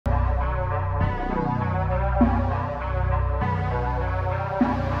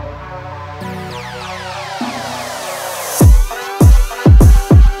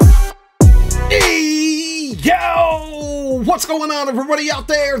What's going on, everybody out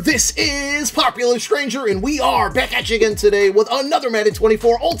there? This is Popular Stranger, and we are back at you again today with another Madden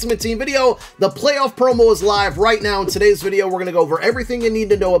 24 Ultimate Team video. The playoff promo is live right now. In today's video, we're going to go over everything you need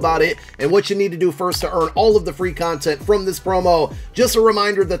to know about it and what you need to do first to earn all of the free content from this promo. Just a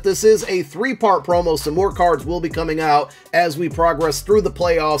reminder that this is a three-part promo, so more cards will be coming out as we progress through the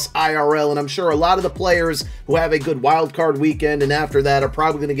playoffs IRL, and I'm sure a lot of the players who have a good wild card weekend and after that are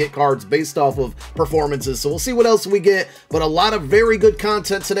probably going to get cards based off of performances. So we'll see what else we get. But a lot of very good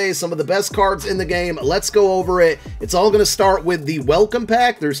content today, some of the best cards in the game. Let's go over it. It's all going to start with the welcome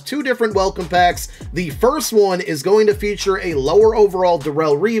pack. There's two different welcome packs. The first one is going to feature a lower overall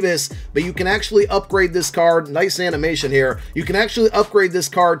Darrelle Revis, but you can actually upgrade this card. Nice animation here. You can actually upgrade this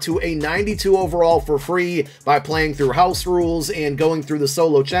card to a 92 overall for free by playing through house rules and going through the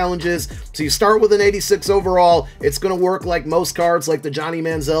solo challenges. So you start with an 86 overall. It's going to work like most cards, like the Johnny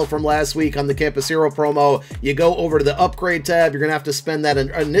Manziel from last week on the Campus Hero promo. You go over to the upgrade tab, you're gonna have to spend that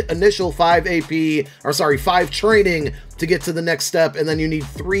initial 5 training to get to the next step, and then you need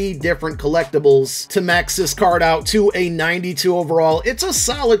 3 different collectibles to max this card out to a 92 overall. It's a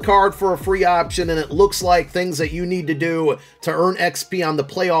solid card for a free option, and it looks like things that you need to do to earn XP on the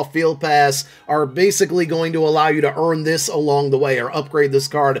playoff field pass are basically going to allow you to earn this along the way, or upgrade this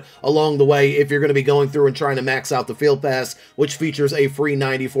card along the way if you're going to be going through and trying to max out the field pass, which features a free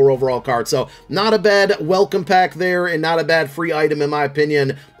 94 overall card. So not a bad welcome pack there, and not a bad free item in my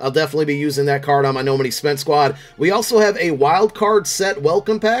opinion. I'll definitely be using that card on my No Money Spent squad. We also have a wild card set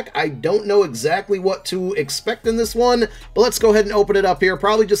welcome pack. I don't know exactly what to expect in this one, but let's go ahead and open it up here.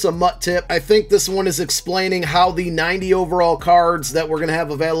 Probably just a mutt tip. I think this one is explaining how the 90 overall cards that we're going to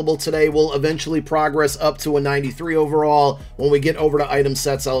have available today will eventually progress up to a 93 overall. When we get over to item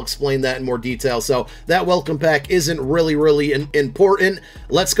sets, I'll explain that in more detail. So that welcome pack isn't really important.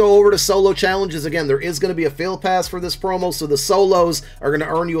 Let's go over to solo challenges. Again, there is going to be a field pass for this promo, so the solos are going to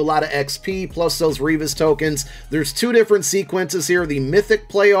earn you a lot of XP plus those Revis tokens. There's 2 different sequences here, the Mythic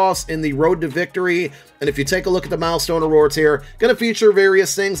Playoffs and the Road to Victory. And if you take a look at the milestone rewards here, going to feature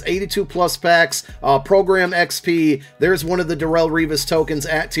various things, 82 plus packs, program XP. There's one of the Darrelle Revis tokens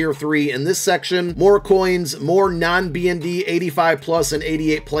at tier 3. In this section, more coins, more non-BND 85 plus and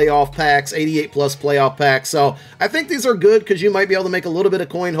 88 playoff packs, 88 plus playoff packs. So I think these are good because you might be able to make a little bit of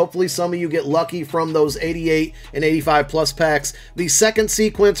coin. Hopefully some of you get lucky from those 88 and 85 plus packs. The second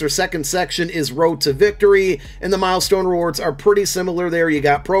sequence or second section is Road to Victory, and the milestone rewards are pretty similar there. You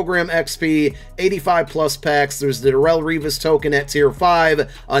got program XP, 85 plus packs. There's the Darrelle Revis token at tier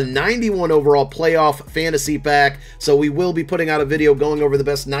 5, a 91 overall playoff fantasy pack. So we will be putting out a video going over the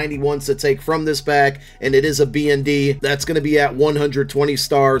best 91s to take from this pack, and it is a BND. That's going to be at 120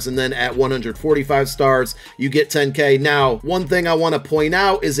 stars, and then at 145 stars, you get 10K. Now, one thing I want to point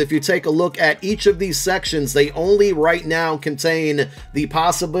out is if you take a look at each of these sections, they only right now contain the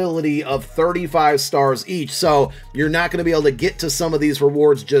possibility of 35 stars each. So you're not going to be able to get to some of these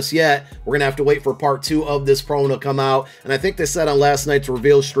rewards just yet. We're going to have to wait for part 2 of this promo to come out, and I think they said on last night's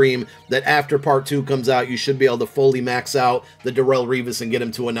reveal stream that after part 2 comes out, you should be able to fully max out the Darrelle Revis and get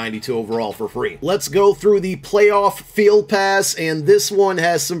him to a 92 overall for free. Let's go through the playoff field pass, and this one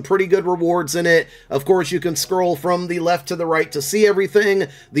has some pretty good rewards in it. Of course, you can scroll from the left to the right to see everything.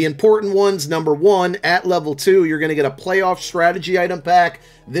 The important ones, number 1, at level 2, you're going to get a playoff strategy item pack.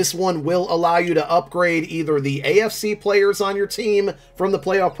 This one will allow you to upgrade either the AFC players on your team from the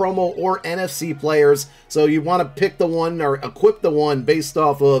playoff promo or NFC players. So you want to pick the one or equip the one based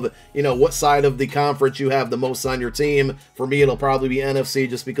off of, you know, what side of the conference you have the most on your team. For me, it'll probably be NFC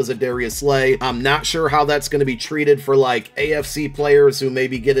just because of Darius Slay. I'm not sure how that's going to be treated for like AFC players who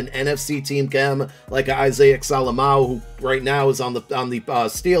maybe get an NFC team chem like Isaiah Salamau, who right now is on the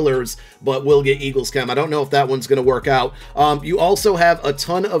Steelers, but will get Eagles chem. I don't know if that one's going to work out. You also have a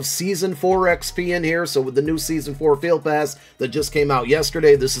ton of Season 4 XP in here. So with the new Season 4 Field Pass that just came out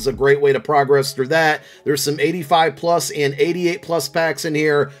yesterday, this is a great way to progress through that. There's some 85 plus and 88 plus packs in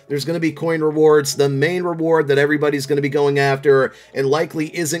here. There's going to be coin rewards. The main reward that everybody's going to be going after and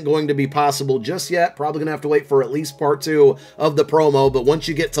likely isn't going to be possible just yet. Probably going to have to wait for at least part 2 of the promo. But once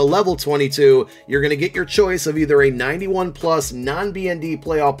you get to level 22, you're going to get your choice of either a 91 plus non-BND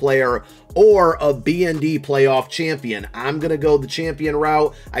playoff player or a BND playoff champion. I'm going to go the champion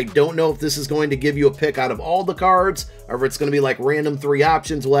route. I don't know if this is going to give you a pick out of all the cards, or if it's going to be like random 3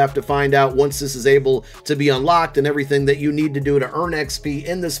 options. We'll have to find out once this is able to be unlocked and everything that you need to do to earn XP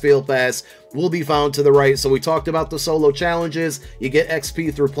in this field pass. will be found to the right. So we talked about the solo challenges. You get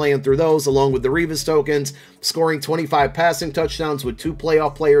XP through playing through those, along with the Revis tokens. Scoring 25 passing touchdowns with 2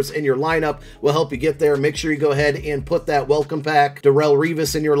 playoff players in your lineup will help you get there. Make sure you go ahead and put that welcome pack Darrelle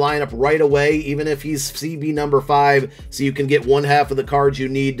Revis in your lineup right away, even if he's CB number 5, so you can get 1/2 of the cards you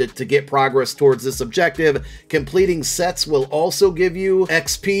need to get progress towards this objective. Completing sets will also give you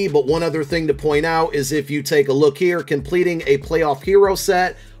XP, but one other thing to point out is if you take a look here, completing a playoff hero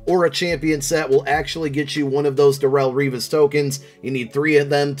set or a champion set will actually get you one of those Darrelle Revis tokens. You need 3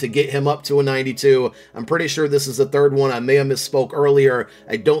 of them to get him up to a 92. I'm pretty sure this is the 3rd one. I may have misspoke earlier.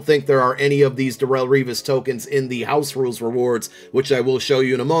 I don't think there are any of these Darrelle Revis tokens in the House Rules rewards, which I will show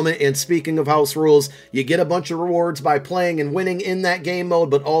you in a moment. And speaking of House Rules, you get a bunch of rewards by playing and winning in that game mode,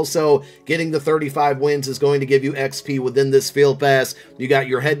 but also getting the 35 wins is going to give you XP within this field pass. You got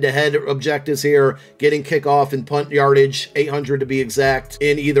your head-to-head objectives here, getting kickoff and punt yardage, 800 to be exact,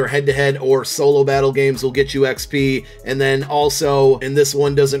 in either head-to-head or solo battle games will get you XP. And then also, and this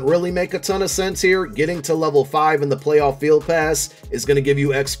one doesn't really make a ton of sense here, getting to level 5 in the playoff field pass is going to give you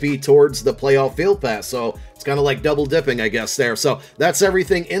XP towards the playoff field pass. So it's kind of like double dipping, I guess, there. So that's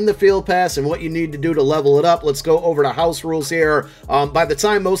everything in the field pass and what you need to do to level it up. Let's go over to House Rules here. By the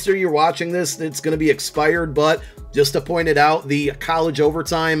time most of you are watching this, it's going to be expired, but just to point it out, the college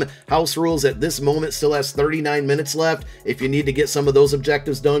overtime House Rules at this moment still has 39 minutes left if you need to get some of those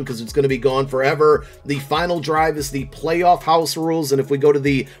objectives done, because it's going to be gone forever. The final drive is the playoff House Rules, and if we go to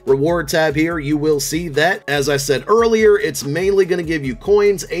the reward tab here, you will see that, as I said earlier, it's mainly going to give you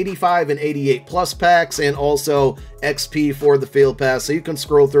coins, 85 and 88 plus packs, and also XP for the field pass. So you can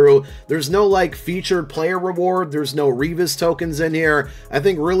scroll through. There's no like featured player reward. There's no Revis tokens in here. I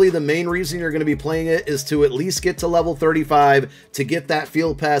think really the main reason you're going to be playing it is to at least get to level 35 to get that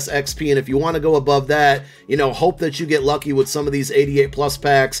field pass XP. And if you want to go above that, you know, hope that you get lucky with some of these 88 plus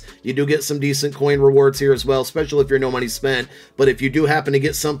packs. You do get some decent coin rewards here as well, especially if you're no money spent. But if you do happen to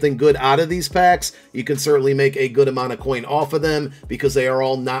get something good out of these packs, you can certainly make a good amount of coin off of them because they are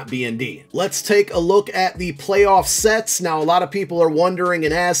all not B&D. Let's take a look at the playoff sets. Now, a lot of people are wondering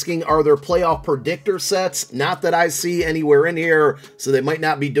and asking, are there playoff predictor sets? Not that I see anywhere in here, so they might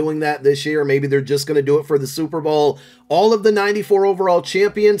not be doing that this year. Maybe they're just going to do it for the Super Bowl. All of the 94 overall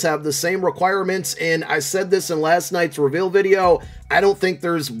champions have the same requirements, and I said this in last night's reveal video. I don't think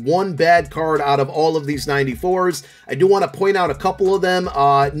there's one bad card out of all of these 94s. I do want to point out a couple of them.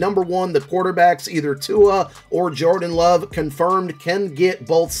 Number one, the quarterbacks, either Tua or Jordan Love, confirmed can get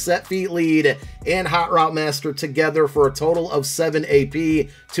both set feet lead and hot route master together for a total of 7 AP.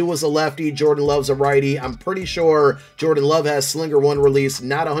 Tua's a lefty, Jordan Love's a righty. I'm pretty sure Jordan Love has Slinger 1 release,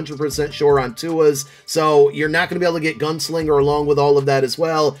 not 100% sure on Tua's. So you're not going to be able to get Gunslinger along with all of that as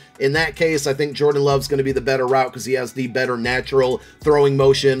well. In that case, I think Jordan Love's going to be the better route because he has the better natural throwing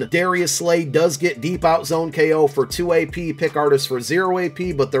motion. Darius Slay does get deep out zone KO for 2 AP, pick artist for 0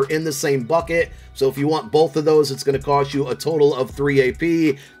 AP, but they're in the same bucket. So if you want both of those, it's going to cost you a total of 3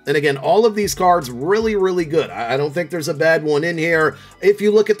 AP. And again, all of these cards really, really good. I don't think there's a bad one in here. If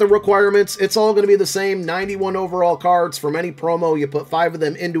you look at the requirements, it's all going to be the same. 91 overall cards from any promo. You put 5 of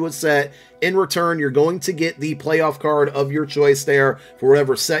them into a set. In return, you're going to get the playoff card of your choice there for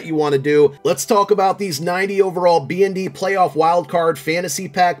whatever set you want to do. Let's talk about these 90 overall B&D playoff wildcard fantasy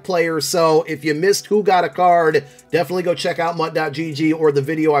pack players. So if you missed who got a card, definitely go check out mutt.gg or the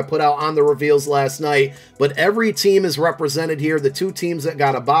video I put out on the reveals last night. But every team is represented here. The 2 teams that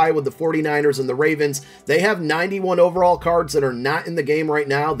got a bye with the 49ers and the Ravens, they have 91 overall cards that are not in the game right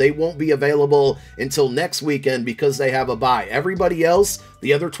now. They won't be available until next weekend because they have a bye. Everybody else,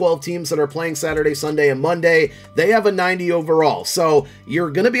 the other 12 teams that are playing Saturday, Sunday, and Monday, they have a 90 overall. So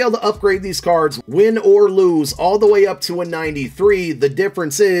you're going to be able to upgrade these cards, win or lose, all the way up to a 93. The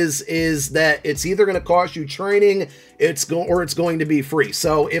difference is that it's either going to cost you training, or it's going to be free.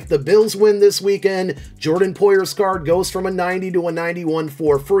 So if the Bills win this weekend, Jordan Poyer's card goes from a 90 to a 91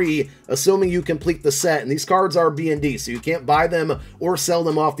 for free, assuming you complete the set. And these cards are B&D, so you can't buy them or sell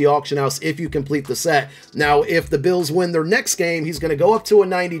them off the auction house if you complete the set. Now, if the Bills win their next game, he's going to go up to a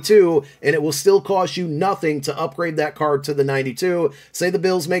 92, and it will still cost you nothing to upgrade that card to the 92. Say the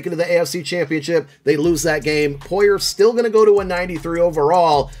Bills make it to the AFC Championship, they lose that game. Poyer's still going to go to a 93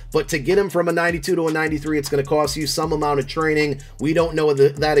 overall, but to get him from a 92 to a 93, it's going to cost you some amount of training. We don't know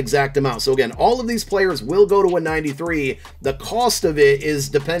that exact amount. So again, all of these players will go to a 93. The cost of it is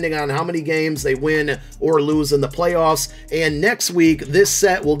depending on how many games they win or lose in the playoffs. And next week, this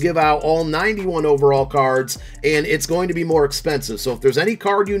set will give out all 91 overall cards, and it's going to be more expensive. So if there's any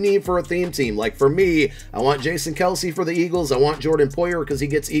card you need for a theme team, like for me, I want Jason Kelsey for the Eagles, I want Jordan Poyer because he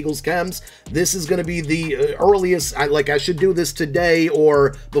gets Eagles chems, this is going to be the earliest, I should do this today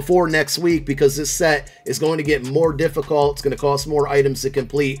or before next week, because this set is going to get more difficult. It's going to cost more items to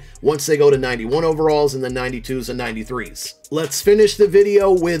complete once they go to 91 overalls and then 92s and 93s. Let's finish the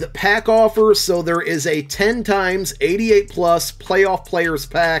video with pack offers. So there is a 10 times 88 plus playoff players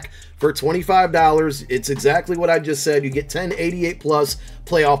pack for $25. It's exactly what I just said. You get 10 88 plus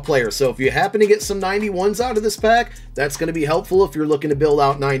playoff players. So if you happen to get some 91s out of this pack, that's going to be helpful if you're looking to build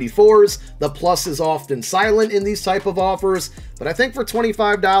out 94s. The plus is often silent in these type of offers, but I think for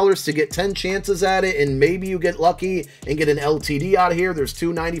 $25 to get 10 chances at it, and maybe you get lucky and get an LTD out of here. There's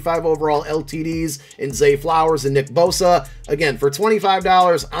 2 95 overall LTDs in Zay Flowers and Nick Bosa. Again, for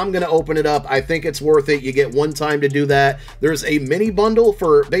 $25, I'm going to open it up. I think it's worth it. You get one time to do that. There's a mini bundle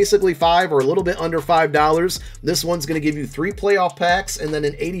for basically $5 or a little bit under $5. This one's going to give you 3 playoff packs and then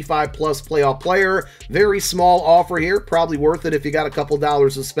an 85 plus playoff player. Very small offer here, probably worth it if you got a couple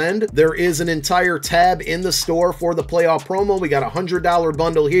dollars to spend. There is an entire tab in the store for the playoff promo. We got a $100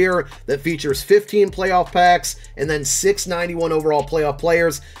 bundle here that features 15 playoff packs and then 6 91 overall playoff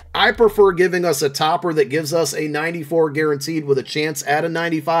players. I prefer giving us a topper that gives us a 94 guaranteed with a chance at a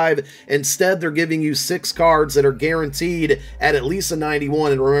 95. Instead, they're giving you 6 cards that are guaranteed at least a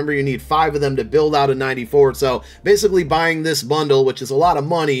 91. And remember, you need 5 of them to build out a 94. So basically buying this bundle, which is a lot of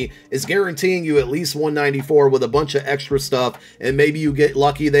money, is guaranteeing you at least 194 with a bunch of extra stuff. And maybe you get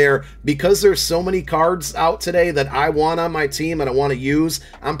lucky there. Because there's so many cards out today that I want on my team and I want to use,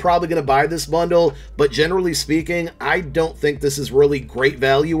 I'm probably going to buy this bundle. But generally speaking, I don't think this is really great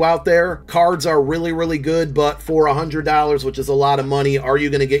value out there. Cards are really, really good, but for $100, which is a lot of money, are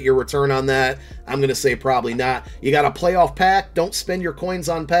you going to get your return on that? I'm going to say probably not. You got a playoff pack. Don't spend your coins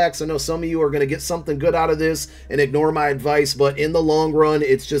on packs. I know some of you are going to get something good out of this and ignore my advice, but in the long run,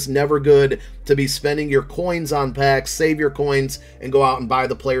 it's just never good to be spending your coins on packs. Save your coins and go out and buy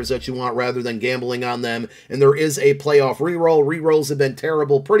the players that you want rather than gambling on them. And there is a playoff reroll. Rerolls have been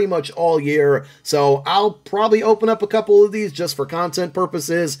terrible pretty much all year, so I'll probably open up a couple of these just for content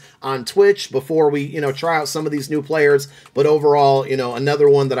purposes on Twitch before we, try out some of these new players. But overall, another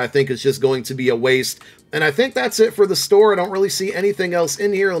one that I think is just going to be a waste. And I think that's it for the store. I don't really see anything else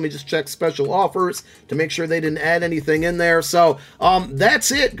in here. Let me just check special offers to make sure they didn't add anything in there. So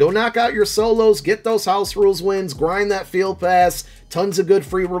that's it. Go knock out your solos, get those house rules wins, grind that field pass. Tons of good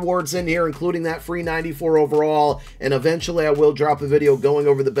free rewards in here, including that free 94 overall. And eventually I will drop a video going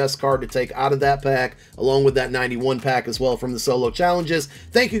over the best card to take out of that pack, along with that 91 pack as well from the solo challenges.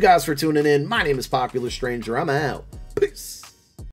 Thank you guys for tuning in. My name is Popular Stranger. I'm out. Peace.